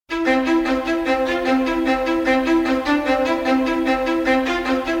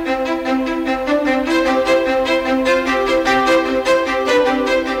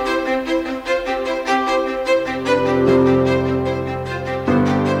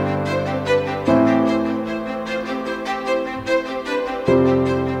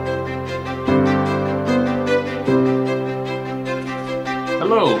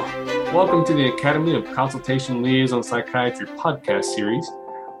the Academy of Consultation Liaison Psychiatry podcast series,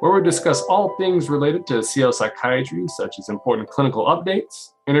 where we discuss all things related to CL psychiatry, such as important clinical updates,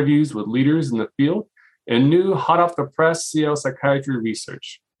 interviews with leaders in the field, and new hot-off-the-press CL psychiatry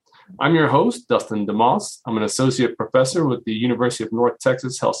research. I'm your host, Dustin DeMoss. I'm an associate professor with the University of North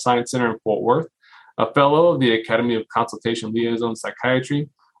Texas Health Science Center in Fort Worth, a fellow of the Academy of Consultation Liaison Psychiatry,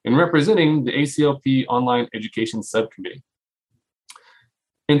 and representing the ACLP Online Education Subcommittee.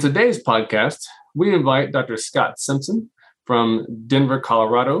 In today's podcast, we invite Dr. Scott Simpson from Denver,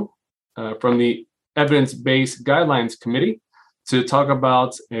 Colorado, from the Evidence-Based Guidelines Committee to talk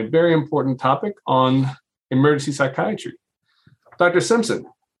about a very important topic on emergency psychiatry. Dr. Simpson,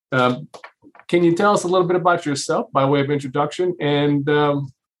 can you tell us a little bit about yourself by way of introduction and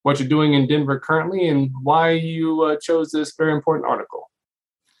what you're doing in Denver currently and why you chose this very important article?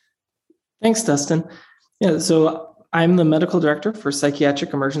 Thanks, Dustin. So I'm the medical director for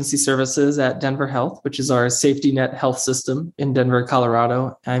psychiatric emergency services at Denver Health, which is our safety net health system in Denver,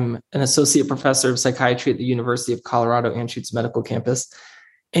 Colorado. I'm an associate professor of psychiatry at the University of Colorado Anschutz Medical Campus.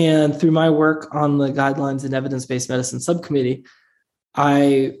 And through my work on the Guidelines and Evidence-Based Medicine Subcommittee,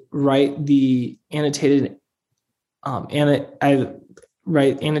 I write annotated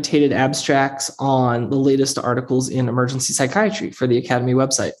abstracts on the latest articles in emergency psychiatry for the Academy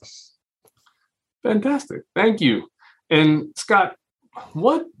website. Fantastic. Thank you. And Scott,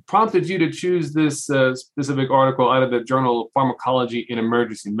 what prompted you to choose this specific article out of the journal Pharmacology in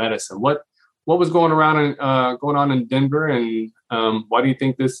Emergency Medicine? What was going on in Denver, and why do you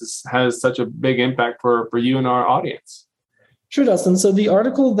think this has such a big impact for you and our audience? Sure, Dustin. So the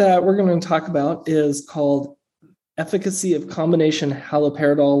article that we're going to talk about is called Efficacy of Combination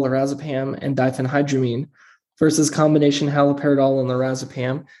Haloperidol, Lorazepam, and Diphenhydramine versus Combination Haloperidol and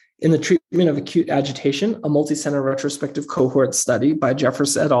Lorazepam in the Treatment of Acute Agitation, a multi-center retrospective cohort study by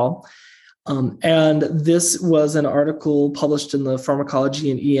Jeffers et al. And this was an article published in the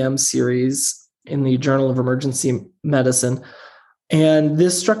Pharmacology and EM series in the Journal of Emergency Medicine. And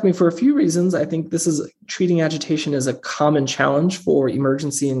this struck me for a few reasons. I think treating agitation is a common challenge for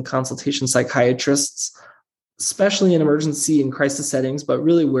emergency and consultation psychiatrists, especially in emergency and crisis settings, but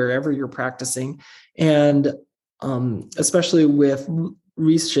really wherever you're practicing. And especially with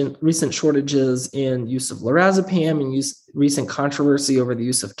recent shortages in use of lorazepam and recent controversy over the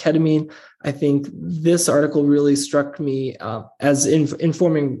use of ketamine, I think this article really struck me as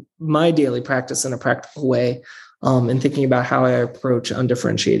informing my daily practice in a practical way and thinking about how I approach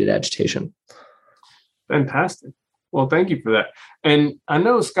undifferentiated agitation. Fantastic. Well, thank you for that. And I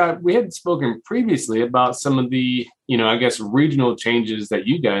know, Scott, we had spoken previously about some of the, regional changes that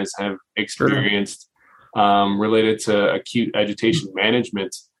you guys have experienced. Related to acute agitation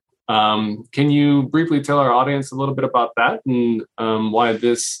management. Can you briefly tell our audience a little bit about that and why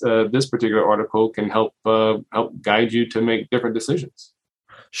this particular article can help guide you to make different decisions?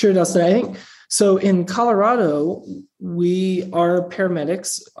 Sure, Dustin. I think so. In Colorado, we are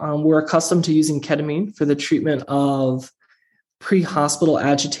paramedics. We're accustomed to using ketamine for the treatment of pre-hospital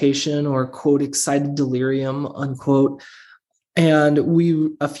agitation or, quote, excited delirium, unquote. And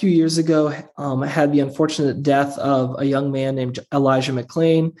we, a few years ago, had the unfortunate death of a young man named Elijah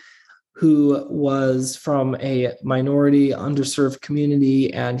McLean, who was from a minority, underserved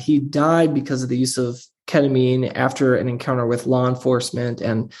community, and he died because of the use of ketamine after an encounter with law enforcement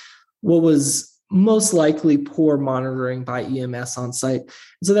and what was most likely poor monitoring by EMS on site.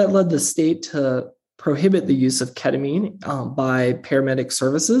 So that led the state to prohibit the use of ketamine by paramedic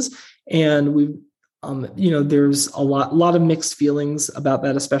services, and we've there's a lot of mixed feelings about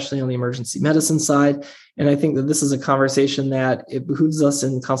that, especially on the emergency medicine side. And I think that this is a conversation that it behooves us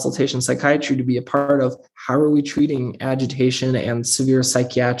in consultation psychiatry to be a part of. How are we treating agitation and severe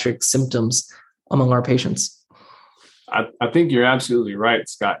psychiatric symptoms among our patients? I think you're absolutely right,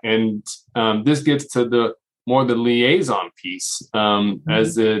 Scott. And this gets to the liaison piece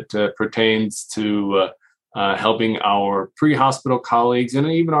as it pertains to helping our pre-hospital colleagues and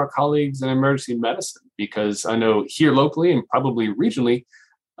even our colleagues in emergency medicine, because I know here locally and probably regionally,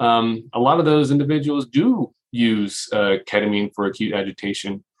 a lot of those individuals do use ketamine for acute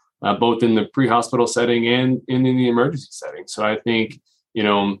agitation, both in the pre-hospital setting and in the emergency setting. So I think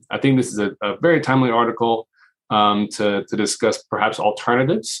this is a very timely article to discuss perhaps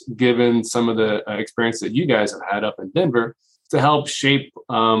alternatives, given some of the experience that you guys have had up in Denver, to help shape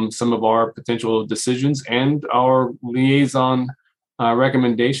some of our potential decisions and our liaison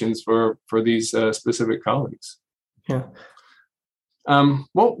recommendations for these specific colleagues. Yeah.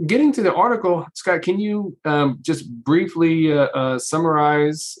 Well, getting to the article, Scott, can you just briefly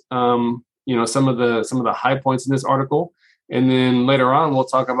summarize, some of the high points in this article And then later on, we'll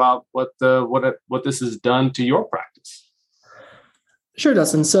talk about what this has done to your practice. Sure,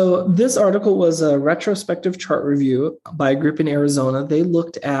 Dustin. So this article was a retrospective chart review by a group in Arizona. They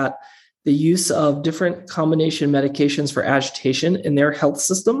looked at the use of different combination medications for agitation in their health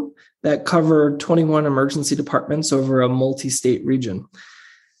system that covered 21 emergency departments over a multi-state region.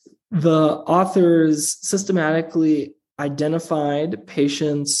 The authors systematically identified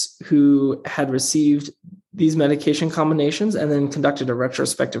patients who had received these medication combinations and then conducted a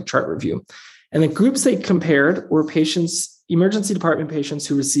retrospective chart review. And the groups they compared were emergency department patients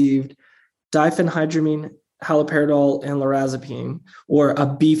who received diphenhydramine, haloperidol, and lorazepam, or a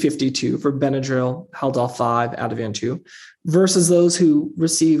B52 for Benadryl, Haldol 5, Ativan 2, versus those who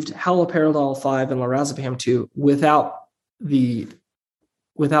received haloperidol 5 and lorazepam 2 without the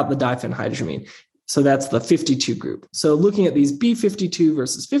diphenhydramine. So that's the 52 group. So looking at these B52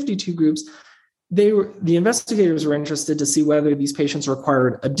 versus 52 groups, the investigators were interested to see whether these patients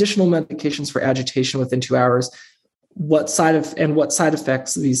required additional medications for agitation within 2 hours, what side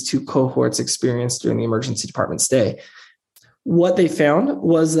effects these two cohorts experienced during the emergency department stay. What they found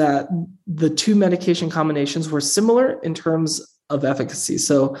was that the two medication combinations were similar in terms of efficacy.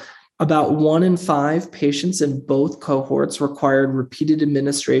 So about 1 in 5 patients in both cohorts required repeated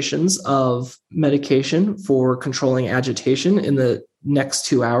administrations of medication for controlling agitation in the next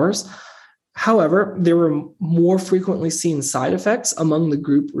 2 hours. However, there were more frequently seen side effects among the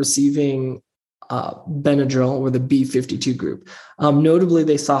group receiving Benadryl, or the B52 group. Notably,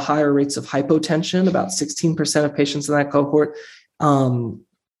 they saw higher rates of hypotension, about 16% of patients in that cohort. And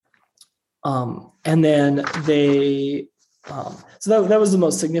then so that was the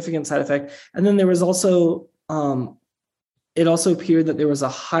most significant side effect. And then there was also, it also appeared that there was a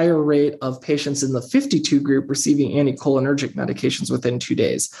higher rate of patients in the 52 group receiving anticholinergic medications within 2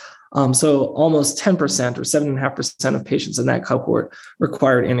 days. So almost 10% or 7.5% of patients in that cohort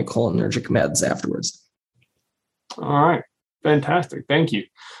required anticholinergic meds afterwards. All right. Fantastic. Thank you.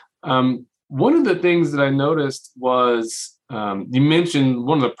 One of the things that I noticed was you mentioned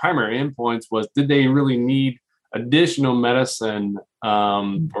one of the primary endpoints was, did they really need additional medicine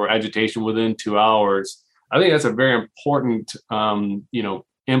for agitation within 2 hours? I think that's a very important,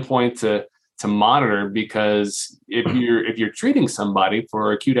 endpoint to monitor, because if you're treating somebody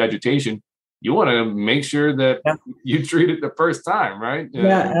for acute agitation, you want to make sure that you treat it the first time, right?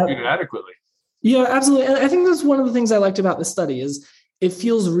 Yeah, treat it adequately. Yeah, absolutely. And I think that's one of the things I liked about the study is it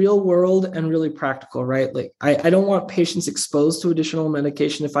feels real world and really practical, right? Like I don't want patients exposed to additional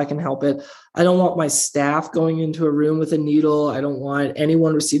medication if I can help it. I don't want my staff going into a room with a needle. I don't want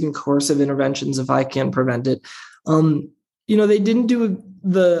anyone receiving coercive interventions if I can prevent it.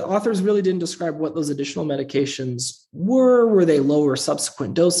 The authors really didn't describe what those additional medications were. Were they lower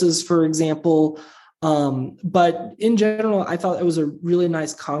subsequent doses, for example? But in general, I thought it was a really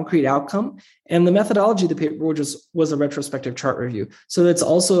nice concrete outcome. And the methodology of the paper was a retrospective chart review. So it's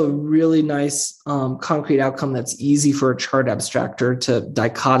also a really nice concrete outcome that's easy for a chart abstractor to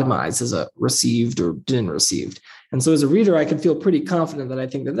dichotomize as a received or didn't received. And so as a reader, I can feel pretty confident that I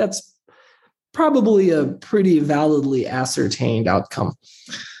think that that's probably a pretty validly ascertained outcome.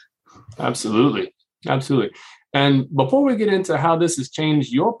 Absolutely. And before we get into how this has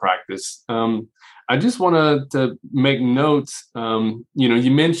changed your practice, I just wanted to make notes.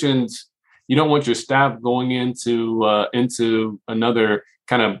 You mentioned you don't want your staff going into another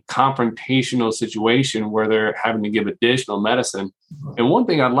kind of confrontational situation where they're having to give additional medicine. And one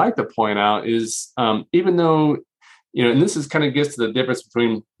thing I'd like to point out is even though, and this is kind of gets to the difference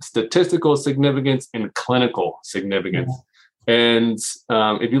between statistical significance and clinical significance. And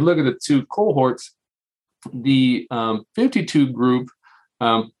if you look at the two cohorts, the 52 group,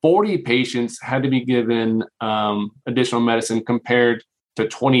 40 patients had to be given additional medicine compared to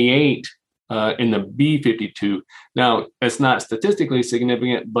 28 in the B52. Now, it's not statistically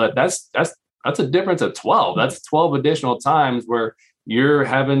significant, but that's a difference of 12. That's 12 additional times where you're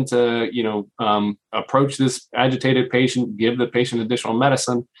having to, approach this agitated patient, give the patient additional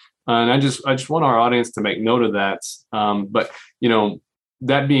medicine. And I just want our audience to make note of that. But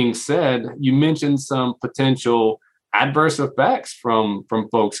that being said, you mentioned some potential adverse effects from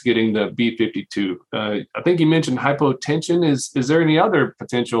folks getting the B52. I think you mentioned hypotension. Is there any other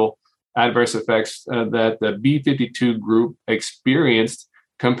potential adverse effects that the B52 group experienced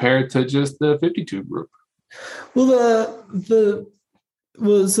compared to just the 52 group? Well, the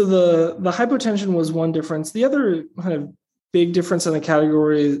hypotension was one difference. The other kind of big difference in the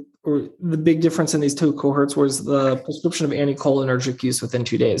category, or the big difference in these two cohorts, was the prescription of anticholinergic use within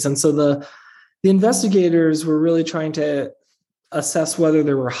 2 days. And so the investigators were really trying to assess whether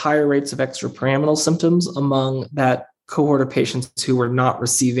there were higher rates of extrapyramidal symptoms among that cohort of patients who were not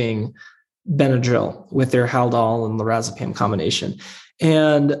receiving Benadryl with their Haldol and lorazepam combination.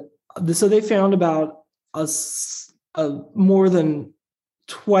 And so they found about more than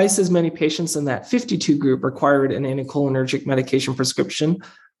twice as many patients in that 52 group required an anticholinergic medication prescription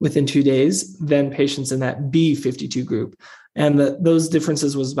within 2 days than patients in that B52 group. And those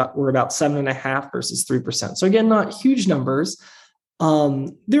differences were about 7.5% versus 3%. So again, not huge numbers.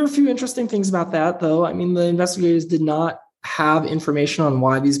 There are a few interesting things about that, though. I mean, the investigators did not have information on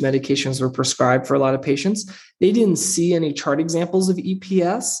why these medications were prescribed for a lot of patients. They didn't see any chart examples of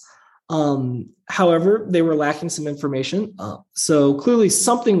EPS. However, they were lacking some information. So clearly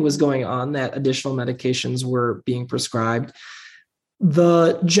something was going on that additional medications were being prescribed.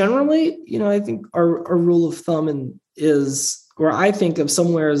 Generally, I think our rule of thumb is, or I think of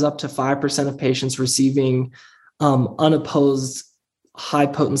somewhere is up to 5% of patients receiving unopposed high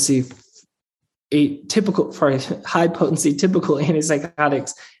potency typical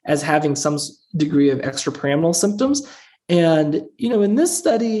antipsychotics as having some degree of extrapyramidal symptoms. And, in this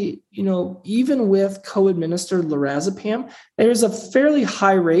study, even with co-administered lorazepam, there's a fairly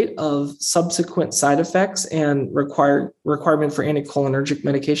high rate of subsequent side effects and requirement for anticholinergic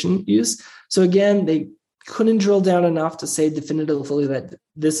medication use. So again, they couldn't drill down enough to say definitively that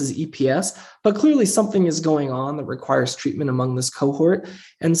this is EPS, but clearly something is going on that requires treatment among this cohort.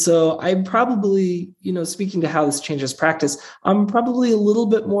 And so I'm probably, speaking to how this changes practice, I'm probably a little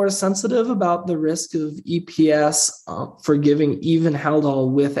bit more sensitive about the risk of EPS for giving even Haldol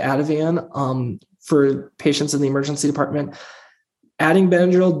with Ativan for patients in the emergency department. Adding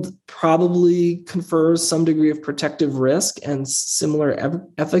Benadryl probably confers some degree of protective risk and similar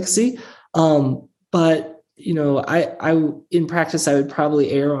efficacy. But, in practice, I would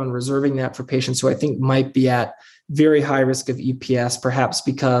probably err on reserving that for patients who I think might be at very high risk of EPS, perhaps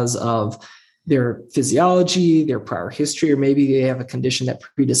because of their physiology, their prior history, or maybe they have a condition that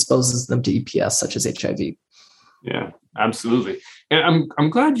predisposes them to EPS, such as HIV. Yeah, absolutely. And I'm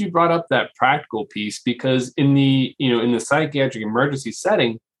glad you brought up that practical piece, because in the psychiatric emergency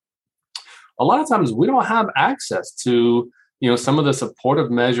setting, a lot of times we don't have access to some of the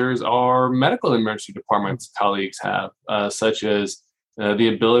supportive measures our medical emergency departments colleagues have, such as the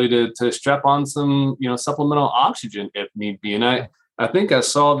ability to strap on some, supplemental oxygen if need be. And I think I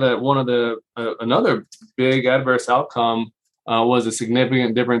saw that one of the another big adverse outcome was a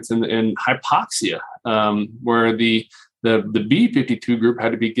significant difference in hypoxia, where the B52 group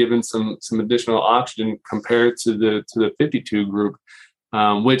had to be given some additional oxygen compared to the 52 group.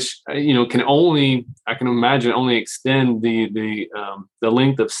 Which I can imagine only extend the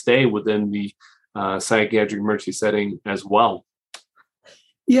length of stay within the psychiatric emergency setting as well.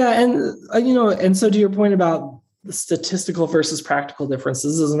 Yeah, and so to your point about the statistical versus practical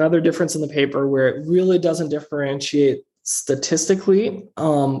differences, is another difference in the paper where it really doesn't differentiate statistically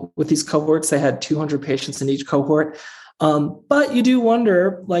with these cohorts. They had 200 patients in each cohort. But you do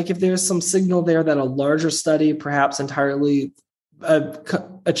wonder, if there's some signal there that a larger study, perhaps entirely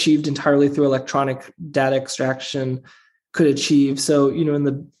achieved entirely through electronic data extraction, could achieve. So, in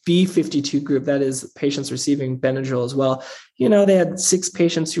the B52 group, that is patients receiving Benadryl as well, they had 6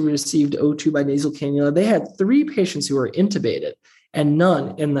 patients who received O2 by nasal cannula. They had 3 patients who were intubated and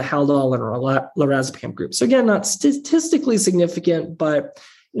none in the Haldol and lorazepam group. So again, not statistically significant, but,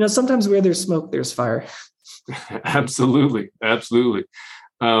 sometimes where there's smoke, there's fire. Absolutely.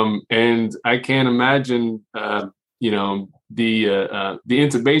 And I can't imagine, the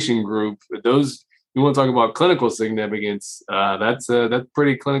intubation group, those, you want to talk about clinical significance, that's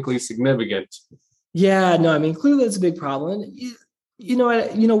pretty clinically significant. Yeah, no, I mean, clearly it's a big problem.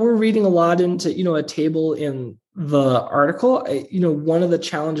 We're reading a lot into, a table in the article. One of the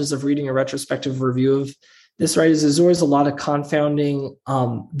challenges of reading a retrospective review of this, right, is there's always a lot of confounding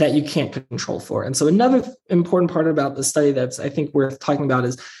that you can't control for. And so another important part about the study that's, I think, worth talking about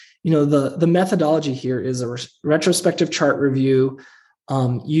is, the methodology here is a retrospective chart review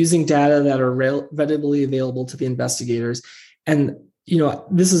using data that are readily available to the investigators. And,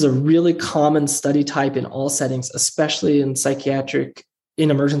 this is a really common study type in all settings, especially in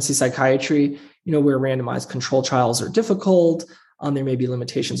emergency psychiatry, where randomized control trials are difficult. There may be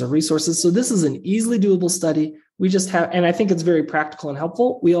limitations of resources. So this is an easily doable study. We just have, and I think it's very practical and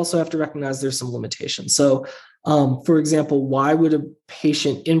helpful. We also have to recognize there's some limitations. So, for example, why would a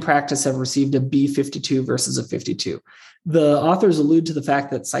patient in practice have received a B52 versus a 52? The authors allude to the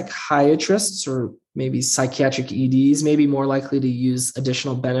fact that psychiatrists or maybe psychiatric EDs may be more likely to use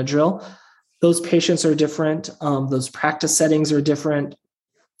additional Benadryl. Those patients are different. Those practice settings are different.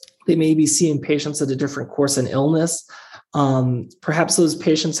 They may be seeing patients at a different course in illness. Perhaps those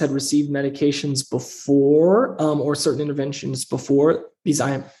patients had received medications before or certain interventions before these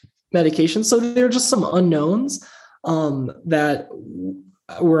medications. So there are just some unknowns that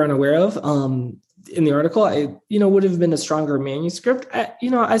we're unaware of. In the article, would have been a stronger manuscript.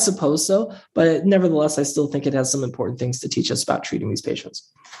 I suppose so, but nevertheless, I still think it has some important things to teach us about treating these patients.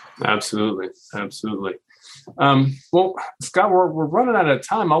 Absolutely. Well, Scott, we're running out of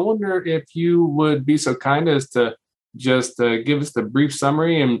time. I wonder if you would be so kind as to just give us the brief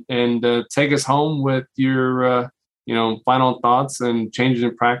summary and take us home with your final thoughts and changes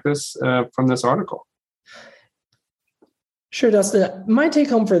in practice from this article. Sure, Dustin. My take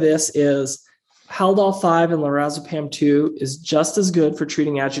home for this is Haldol 5 and lorazepam 2 is just as good for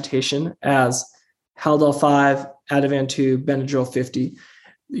treating agitation as Haldol 5, Ativan 2, Benadryl 50.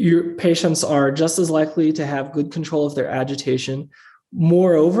 Your patients are just as likely to have good control of their agitation.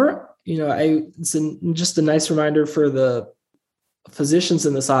 Moreover, it's just a nice reminder for the physicians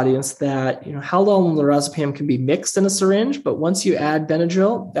in this audience that Haldol and lorazepam can be mixed in a syringe, but once you add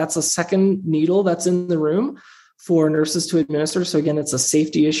Benadryl, that's a second needle that's in the room for nurses to administer. So again, it's a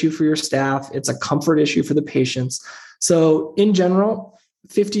safety issue for your staff. It's a comfort issue for the patients. So in general,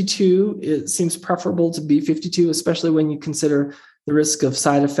 52, it seems preferable to be 52, especially when you consider the risk of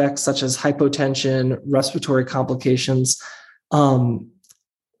side effects such as hypotension, respiratory complications.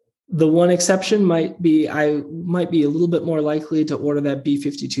 The one exception might be I might be a little bit more likely to order that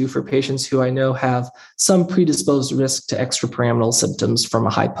B52 for patients who I know have some predisposed risk to extrapyramidal symptoms from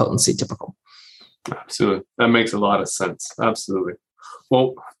a high potency typical. Absolutely. That makes a lot of sense. Absolutely.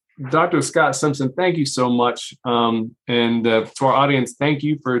 Well, Dr. Scott Simpson, thank you so much. And to our audience, thank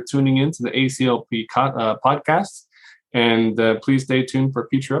you for tuning in to the ACLP podcast. And please stay tuned for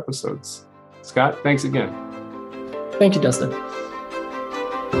future episodes. Scott, thanks again. Thank you, Dustin.